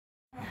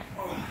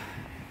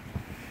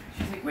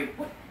wait,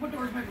 what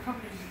doors might be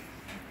coming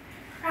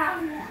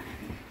in?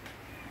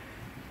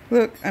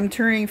 Look, I'm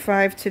turning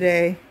 5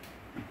 today.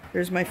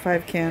 There's my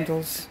 5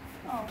 candles.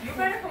 Oh, you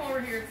better come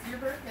over here. It's your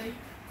birthday.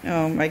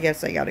 Oh, I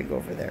guess I gotta go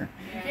over there.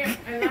 Yeah.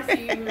 Unless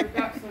you've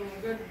got some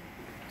good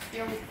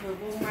skills to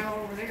blow them out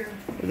over there.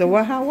 The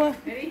what? How what?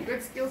 Any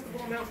good skills to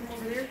blow them out from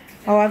over there?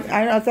 Oh,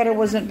 I thought it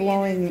wasn't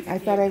blowing. I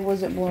thought I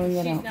wasn't blowing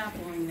it She's out. not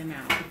blowing them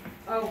out.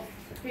 Oh,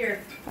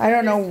 here. I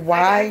don't know I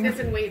why. got this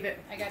and wave it.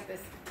 I got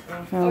this.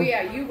 Oh. Oh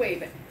yeah, you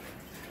wave it.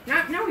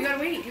 No, you gotta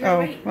wait. You gotta Oh,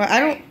 wait.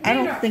 well, I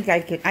don't think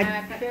I could.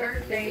 Happy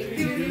birthday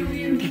to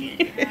you.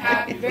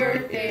 Happy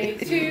birthday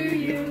to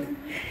you.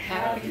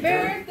 Happy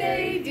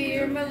birthday,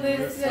 dear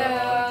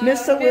Melissa.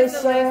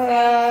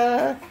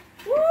 MissAlissa.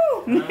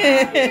 Woo!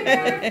 Happy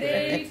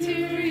birthday to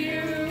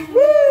you.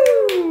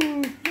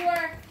 Woo!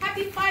 Your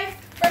happy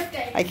 5th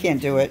birthday. I can't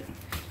do it.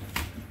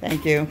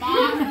 Thank you.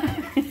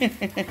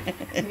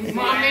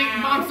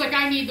 Mom's like,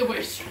 I need the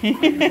wish. We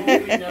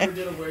never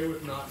did away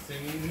with not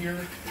singing here.